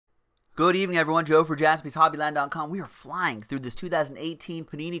Good evening, everyone. Joe for JaspysHobbyland.com. We are flying through this 2018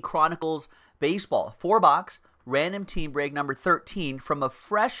 Panini Chronicles Baseball 4-box random team break number 13 from a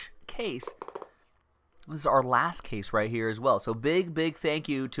fresh case. This is our last case right here as well. So big thank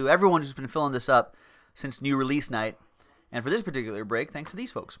you to everyone who's been filling this up since new release night. And for this particular break, thanks to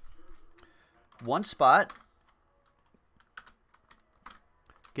these folks. One spot.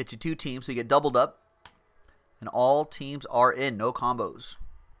 Get you two teams, so you get doubled up. And all teams are in, no combos.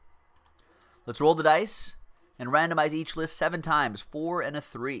 Let's roll the dice and randomize each list 7 times, 4 and a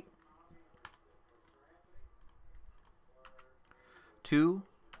 3. 2,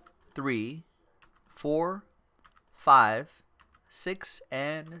 3, 4, 5, 6,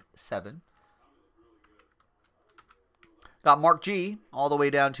 and 7. Got Mark G all the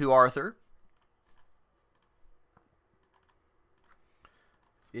way down to Arthur.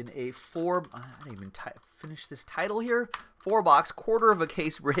 In a I didn't even finish this title here. 4-box, quarter of a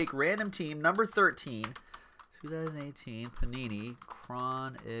case break, random team, number 13, 2018 Panini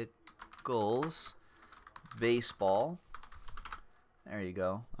Chronicles Baseball. There you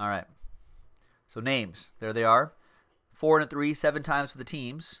go. All right. So names, there they are. 4 and a 3, 7 times for the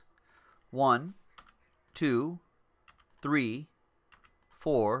teams. 1, 2, 3,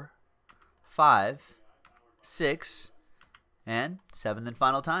 4, 5, 6, and 7th and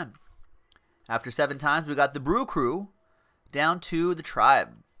final time. After 7 times, we got the Brew Crew down to the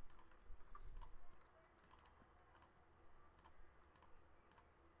Tribe.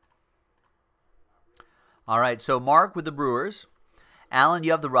 All right, so Mark with the Brewers. Alan,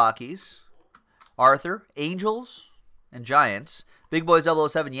 you have the Rockies. Arthur, Angels and Giants. Big Boys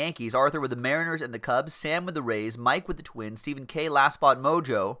 007 Yankees. Arthur with the Mariners and the Cubs. Sam with the Rays. Mike with the Twins. Stephen K. Last Spot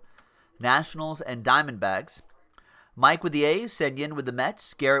Mojo. Nationals and Diamondbacks. Mike with the A's, Senyin with the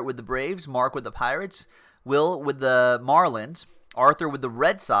Mets, Garrett with the Braves, Mark with the Pirates, Will with the Marlins, Arthur with the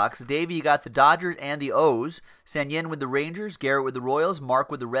Red Sox, Davey, you got the Dodgers and the O's, Senyin with the Rangers, Garrett with the Royals, Mark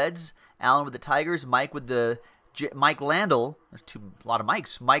with the Reds, Allen with the Tigers, Mike with the Mike Landel, there's a lot of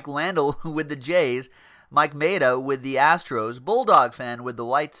Mikes, Mike Landel with the Jays, Mike Maeda with the Astros, Bulldog fan with the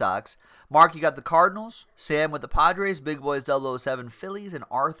White Sox, Mark, you got the Cardinals, Sam with the Padres, Big Boys 007 Phillies, and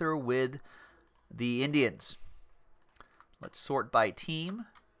Arthur with the Indians. Let's sort by team.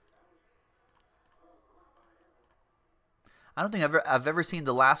 I don't think I've ever seen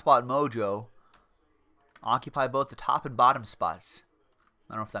the Last Spot Mojo occupy both the top and bottom spots.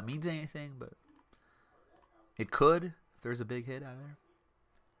 I don't know if that means anything, but it could if there's a big hit out there.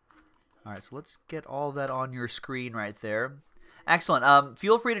 All right, so let's get all that on your screen right there. Excellent.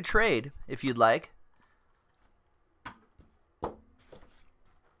 Feel free to trade if you'd like.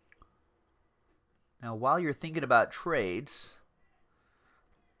 Now, while you're thinking about trades,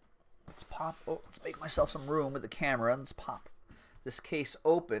 let's make myself some room with the camera. Let's pop this case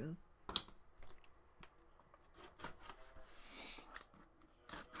open.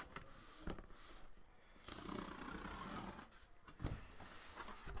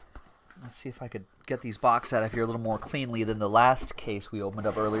 Let's see if I could get these boxes out of here a little more cleanly than the last case we opened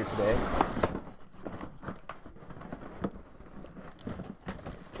up earlier today.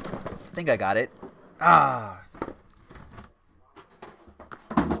 I think I got it.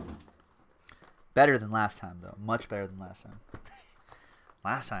 Better than last time, though. Much better than last time.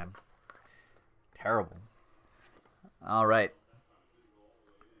 Last time, terrible. All right.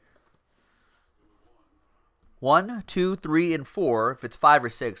 1, 2, 3, and 4. If it's 5 or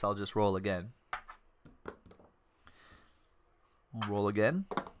 6, I'll just roll again. We'll roll again.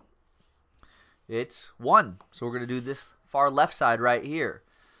 It's 1. So we're going to do this far left side right here.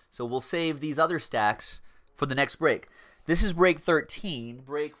 So we'll save these other stacks for the next break. This is break 13.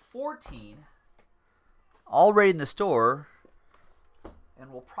 Break 14, already in the store,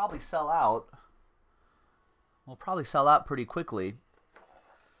 and will probably sell out. We'll probably sell out pretty quickly.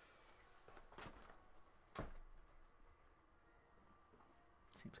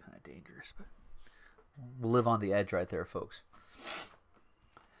 Seems kind of dangerous, but we'll live on the edge right there, folks.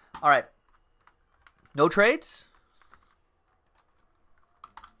 All right. No trades?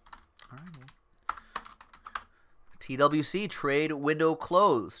 All right. TWC, trade window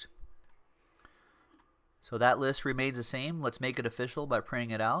closed. So that list remains the same. Let's make it official by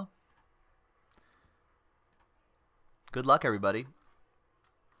printing it out. Good luck, everybody.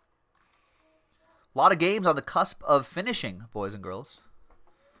 A lot of games on the cusp of finishing, boys and girls.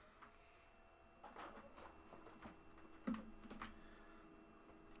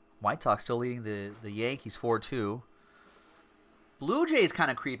 White Sox still leading the Yankees 4-2. Blue Jays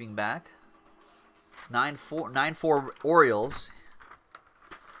kind of creeping back. It's 9-4 Orioles.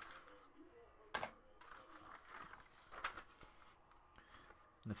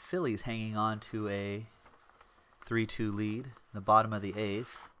 The Phillies hanging on to a 3-2 lead in the bottom of the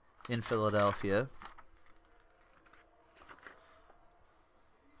 8th in Philadelphia.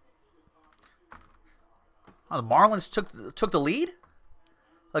 Oh, the Marlins took the lead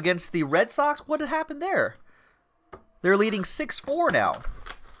against the Red Sox. What had happened there? They're leading 6-4 now.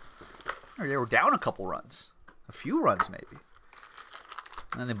 Or they were down a couple runs. A few runs, maybe.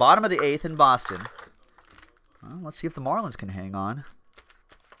 And in the bottom of the 8th in Boston. Well, let's see if the Marlins can hang on.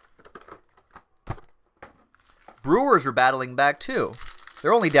 Brewers are battling back, too.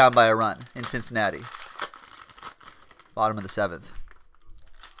 They're only down by a run in Cincinnati. Bottom of the 7th.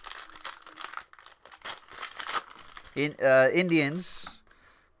 Indians,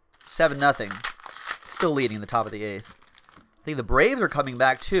 7-0. Still leading in the top of the 8th. I think the Braves are coming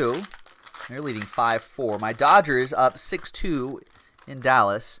back, too. They're leading 5-4. My Dodgers up 6-2 in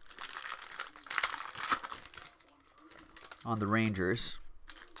Dallas on the Rangers.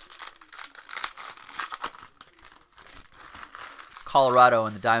 Colorado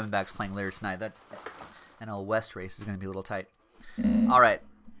and the Diamondbacks playing later tonight. That NL West race is going to be a little tight. All right.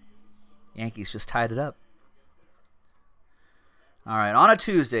 Yankees just tied it up. All right, on a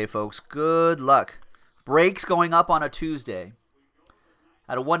Tuesday, folks. Good luck. Breaks going up on a Tuesday.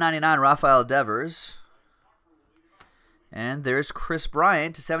 At a 199, Rafael Devers. And there's Chris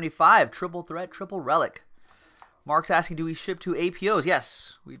Bryant to 75. Triple threat, triple relic. Mark's asking, do we ship to APOs?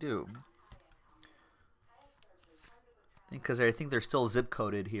 Yes, we do. Because I think they're still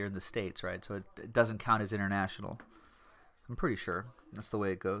zip-coded here in the States, right? So it doesn't count as international. I'm pretty sure that's the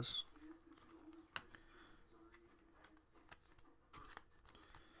way it goes.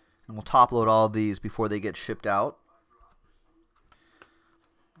 And we'll top load all of these before they get shipped out.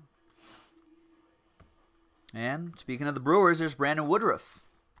 And speaking of the Brewers, there's Brandon Woodruff.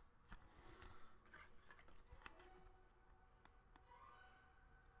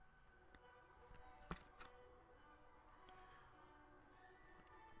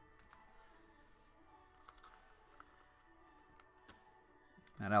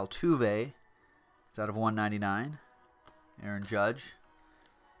 And Altuve is out of 199. Aaron Judge.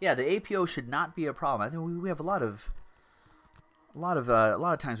 Yeah, the APO should not be a problem. I think we have a lot of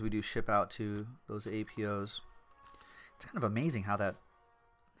times we do ship out to those APOs. It's kind of amazing how the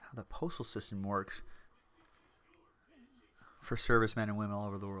postal system works for servicemen and women all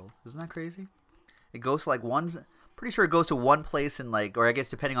over the world. Isn't that crazy? It goes to like pretty sure it goes to one place in like, or I guess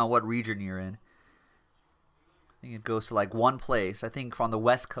depending on what region you're in. I think it goes to like one place. I think on the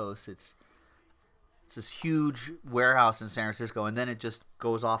West Coast it's this huge warehouse in San Francisco, and then it just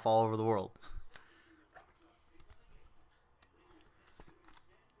goes off all over the world.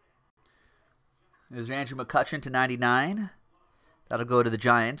 There's Andrew McCutchen to 99. That'll go to the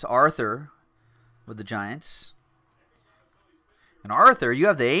Giants. Arthur with the Giants. And Arthur, you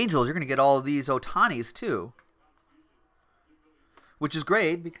have the Angels. You're going to get all of these Otanis too. Which is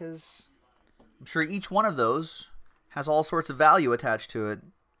great because I'm sure each one of those has all sorts of value attached to it.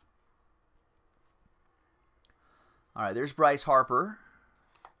 All right, there's Bryce Harper.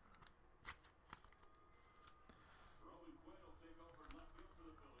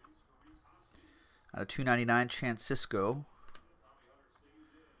 Out of 299, Chance Sisco.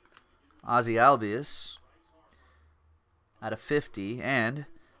 Ozzie Albies. Out of 50. And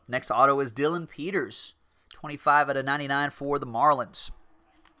next auto is Dylan Peters. 25 out of 99 for the Marlins.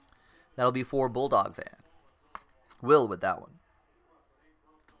 That'll be for Bulldog Fan. Will with that one.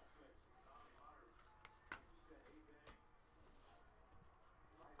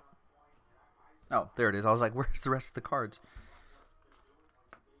 Oh, there it is. I was like, where's the rest of the cards?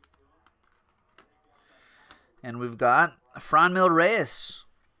 And we've got Franmil Reyes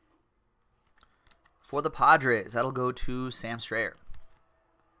for the Padres. That'll go to Sam Strayer.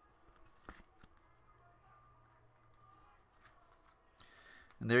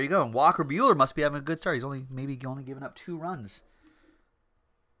 And there you go. And Walker Buehler must be having a good start. He's only given up 2 runs.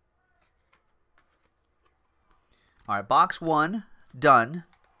 All right, box 1 done.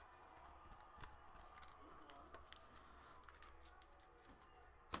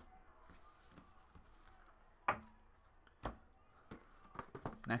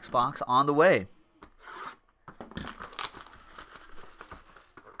 Next box on the way.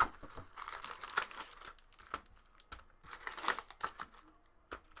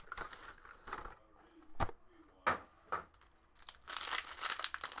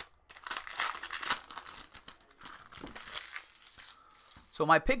 So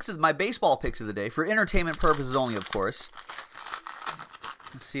my baseball picks of the day, for entertainment purposes only, of course.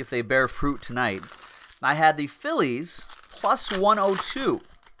 Let's see if they bear fruit tonight. I had the Phillies plus 102.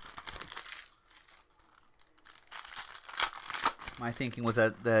 My thinking was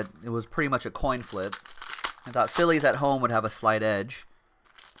that it was pretty much a coin flip. I thought Phillies at home would have a slight edge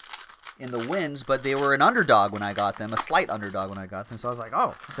in the wins, but they were an underdog when I got them, a slight underdog when I got them. So I was like,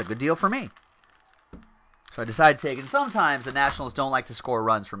 oh, that's a good deal for me. So I decided to take it. And sometimes the Nationals don't like to score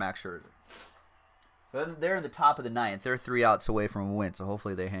runs for Max Scherzer. So they're in the top of the ninth. They're 3 outs away from a win, so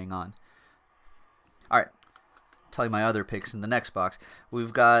hopefully they hang on. All right. I'll tell you my other picks in the next box.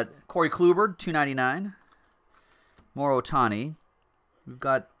 We've got Corey Kluber, $2.99. More Ohtani. We've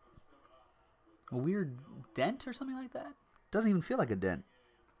got a weird dent or something like that. Doesn't even feel like a dent.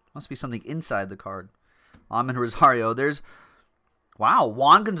 Must be something inside the card. Amin Rosario. There's, wow,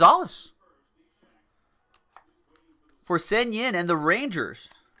 Juan Gonzalez for Sen Yin and the Rangers.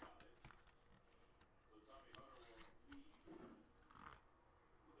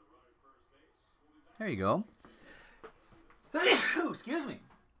 There you go. Excuse me.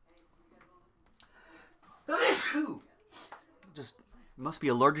 Just must be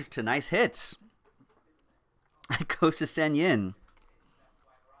allergic to nice hits. It goes to Sen Yin.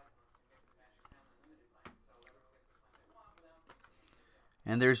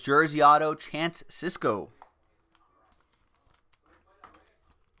 And there's Jersey Auto, Chance Sisco.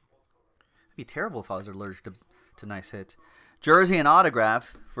 It'd be terrible if I was allergic to nice hits. Jersey and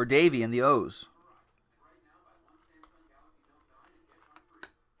autograph for Davey and the O's.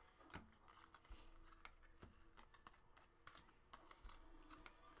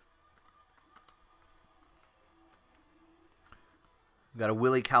 We've got a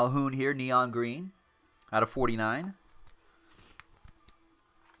Willie Calhoun here, neon green, out of 49.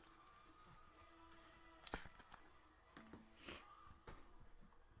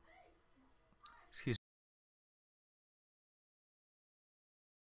 Excuse me.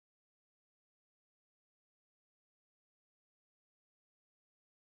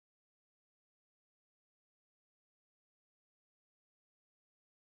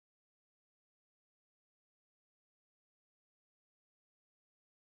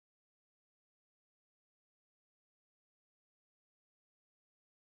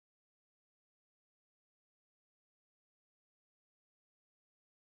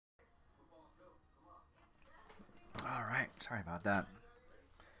 All right, sorry about that.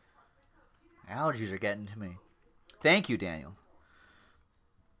 Allergies are getting to me. Thank you, Daniel.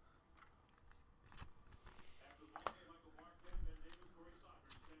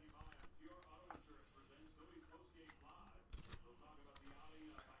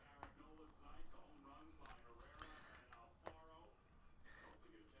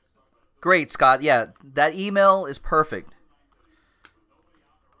 Great, Scott. Yeah, that email is perfect.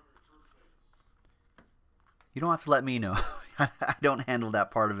 You don't have to let me know. I don't handle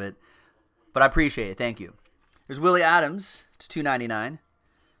that part of it. But I appreciate it. Thank you. There's Willie Adams. It's $2.99.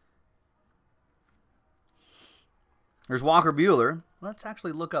 There's Walker Buehler. Let's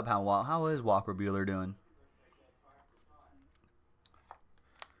actually look up how is Walker Buehler doing.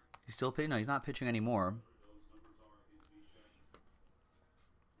 He's still pitching? No, he's not pitching anymore.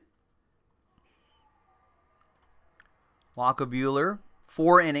 Walker Buehler,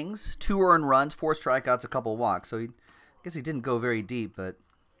 4 innings, 2 earned runs, 4 strikeouts, a couple walks. So I guess he didn't go very deep, but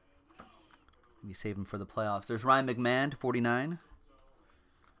we save him for the playoffs. There's Ryan McMahon, 49.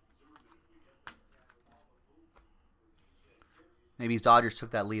 Maybe his Dodgers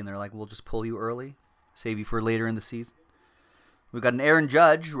took that lead and they're like, we'll just pull you early, save you for later in the season. We've got an Aaron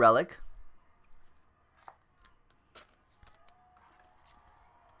Judge relic.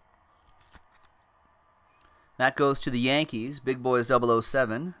 That goes to the Yankees, Big Boys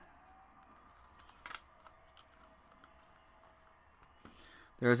 007.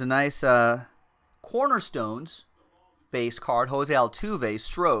 There's a nice Cornerstones base card, Jose Altuve,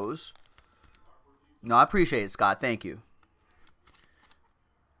 Strohs. No, I appreciate it, Scott. Thank you.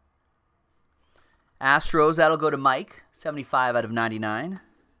 Astros, that'll go to Mike, 75 out of 99.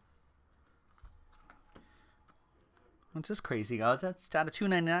 What's this crazy, guys? That's out of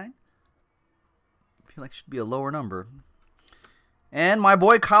 299. I feel like it should be a lower number. And my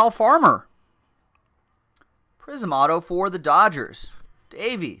boy Kyle Farmer. Prism auto for the Dodgers.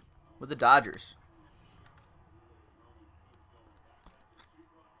 Davey with the Dodgers.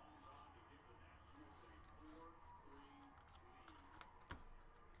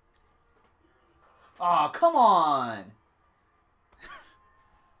 Oh, come on.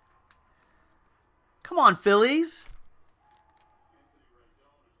 Come on, Phillies.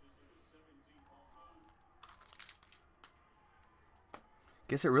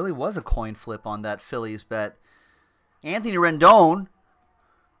 Guess it really was a coin flip on that Phillies bet. Anthony Rendon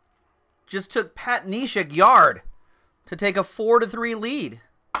just took Pat Neshek yard to take a 4-3 lead.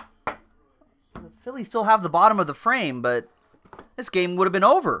 The Phillies still have the bottom of the frame, but This game would have been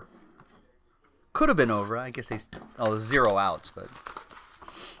over. Could have been over. I guess they... Oh, 0 outs, but...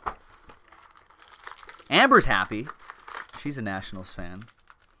 Amber's happy. She's a Nationals fan.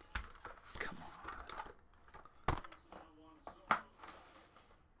 Come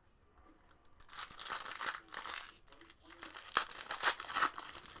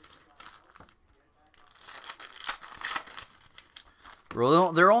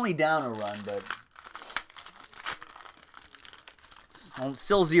on. They're only down a run, but...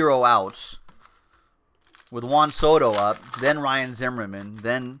 Still 0 outs. With Juan Soto up, then Ryan Zimmerman,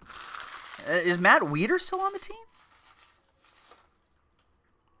 then... Is Matt Weeder still on the team?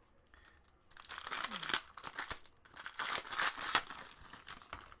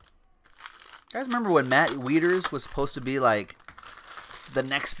 You guys remember when Matt Wieters was supposed to be like the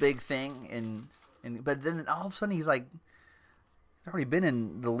next big thing, but then all of a sudden he's already been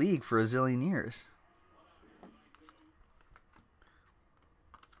in the league for a zillion years.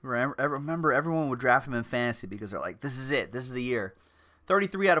 I remember everyone would draft him in fantasy because they're like, this is it. This is the year.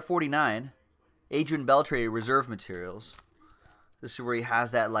 33 out of 49. Adrian Beltre reserve materials. This is where he has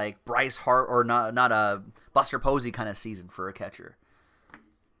that like Bryce Hart or not a Buster Posey kind of season for a catcher.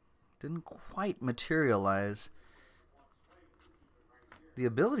 Didn't quite materialize. The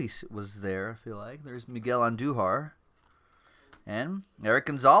ability was there, I feel like. There's Miguel Andujar. And Eric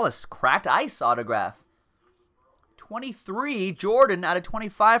Gonzalez, cracked ice autograph. 23, Jordan out of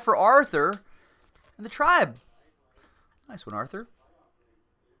 25 for Arthur and the Tribe. Nice one, Arthur.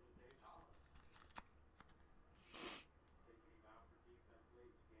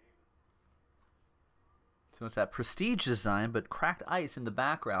 So it's that prestige design, but cracked ice in the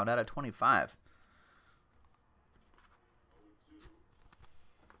background out of 25.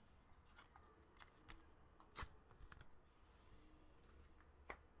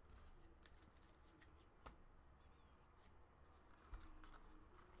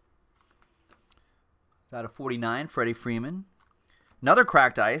 Out of 49, Freddie Freeman. Another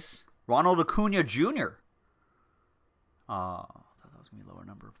cracked ice, Ronald Acuna Jr. I thought that was going to be a lower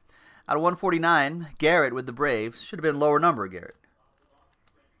number. Out of 149, Garrett with the Braves. Should have been lower number, Garrett.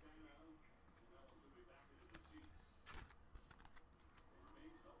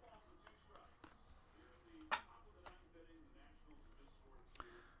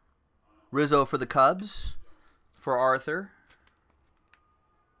 Rizzo for the Cubs. For Arthur.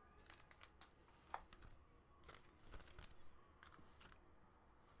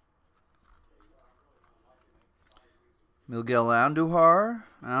 Miguel Andujar,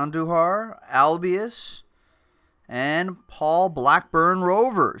 Albius, and Paul Blackburn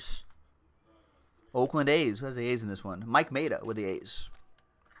Rovers. Oakland A's. Who has the A's in this one? Mike Maeda with the A's.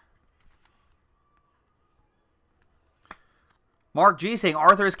 Mark G saying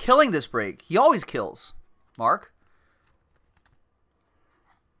Arthur is killing this break. He always kills. Mark?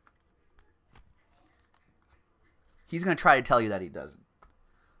 He's going to try to tell you that he doesn't.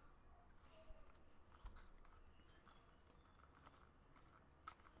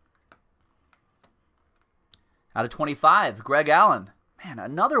 Out of 25, Greg Allen. Man,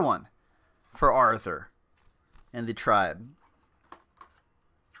 another one for Arthur and the Tribe.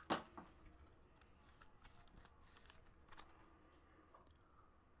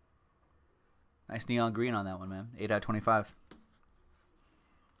 Nice neon green on that one, man. 8 out of 25.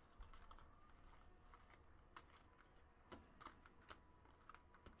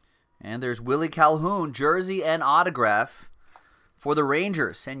 And there's Willie Calhoun, jersey and autograph for the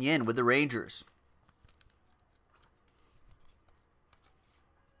Rangers. Sen Yin with the Rangers.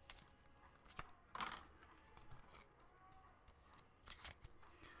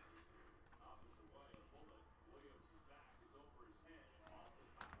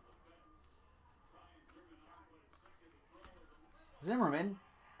 Zimmerman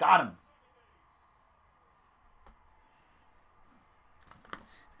got him.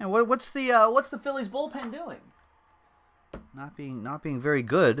 And what's the Phillies bullpen doing? Not being very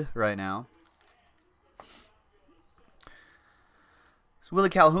good right now. Is Willie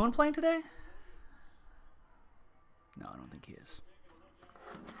Calhoun playing today? No, I don't think he is.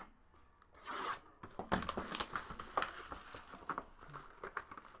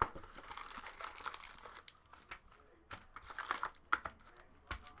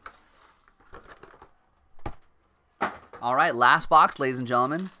 All right, last box, ladies and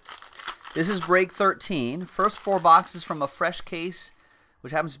gentlemen. This is break 13. First 4 boxes from a fresh case,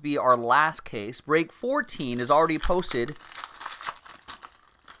 which happens to be our last case. Break 14 is already posted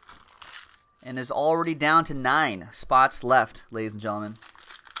and is already down to 9 spots left, ladies and gentlemen.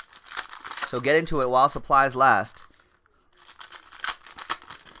 So get into it while supplies last.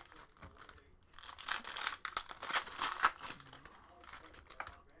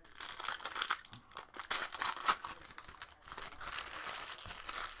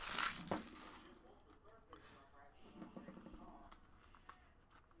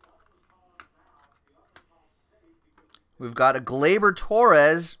 We've got a Gleyber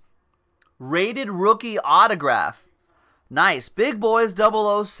Torres rated rookie autograph. Nice. Big Boys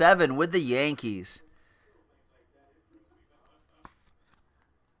 007 with the Yankees.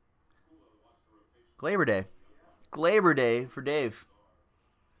 Gleyber Day. Gleyber Day for Dave.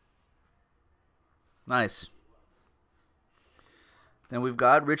 Nice. Then we've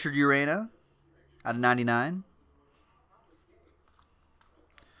got Richard Urena out of 99.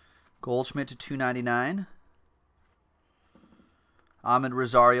 Goldschmidt to 299. Ahmed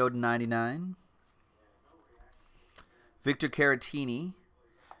Rosario to 99. Victor Caratini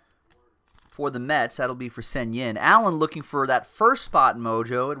for the Mets. That'll be for Sen Yin. Alan looking for that first spot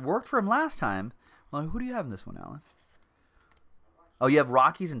mojo. It worked for him last time. Well, who do you have in this one, Alan? Oh, you have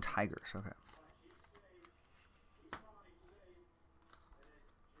Rockies and Tigers. Okay.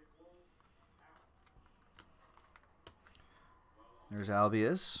 There's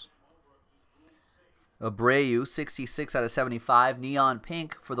Albius. Abreu, 66 out of 75. Neon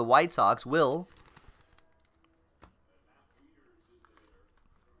pink for the White Sox. Will.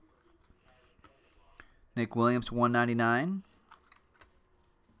 Nick Williams to 199.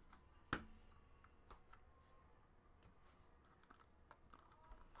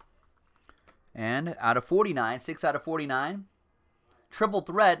 And out of 49, 6 out of 49. Triple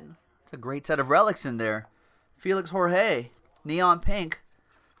threat. It's a great set of relics in there. Felix Jorge, neon pink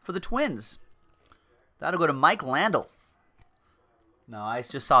for the Twins. That'll go to Mike Landell. No, I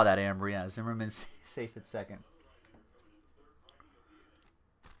just saw that, Amber. Yeah, Zimmerman's safe at second.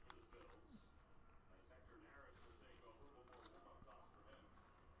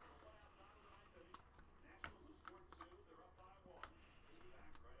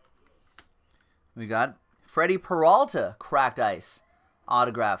 We got Freddie Peralta, cracked ice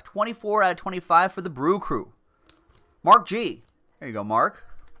autograph. 24 out of 25 for the Brew Crew. Mark G. There you go, Mark.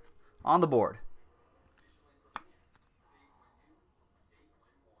 On the board.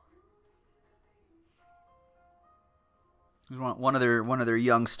 Here's one of their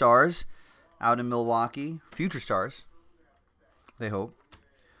young stars out in Milwaukee. Future stars, they hope.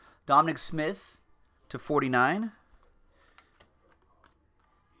 Dominic Smith to 49.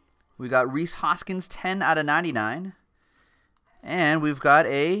 We got Rhys Hoskins, 10 out of 99. And we've got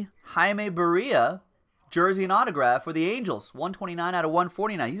a Jaime Barria jersey and autograph for the Angels. 129 out of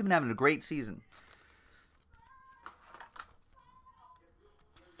 149. He's been having a great season.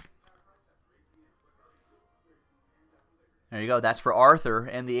 There you go. That's for Arthur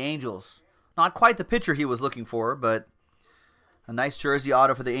and the Angels. Not quite the pitcher he was looking for, but a nice jersey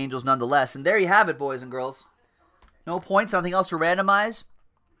auto for the Angels nonetheless. And there you have it, boys and girls. No points, nothing else to randomize.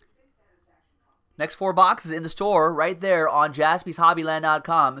 Next 4 boxes in the store right there on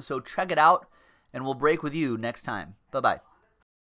JaspysHobbyland.com. So check it out, and we'll break with you next time. Bye-bye.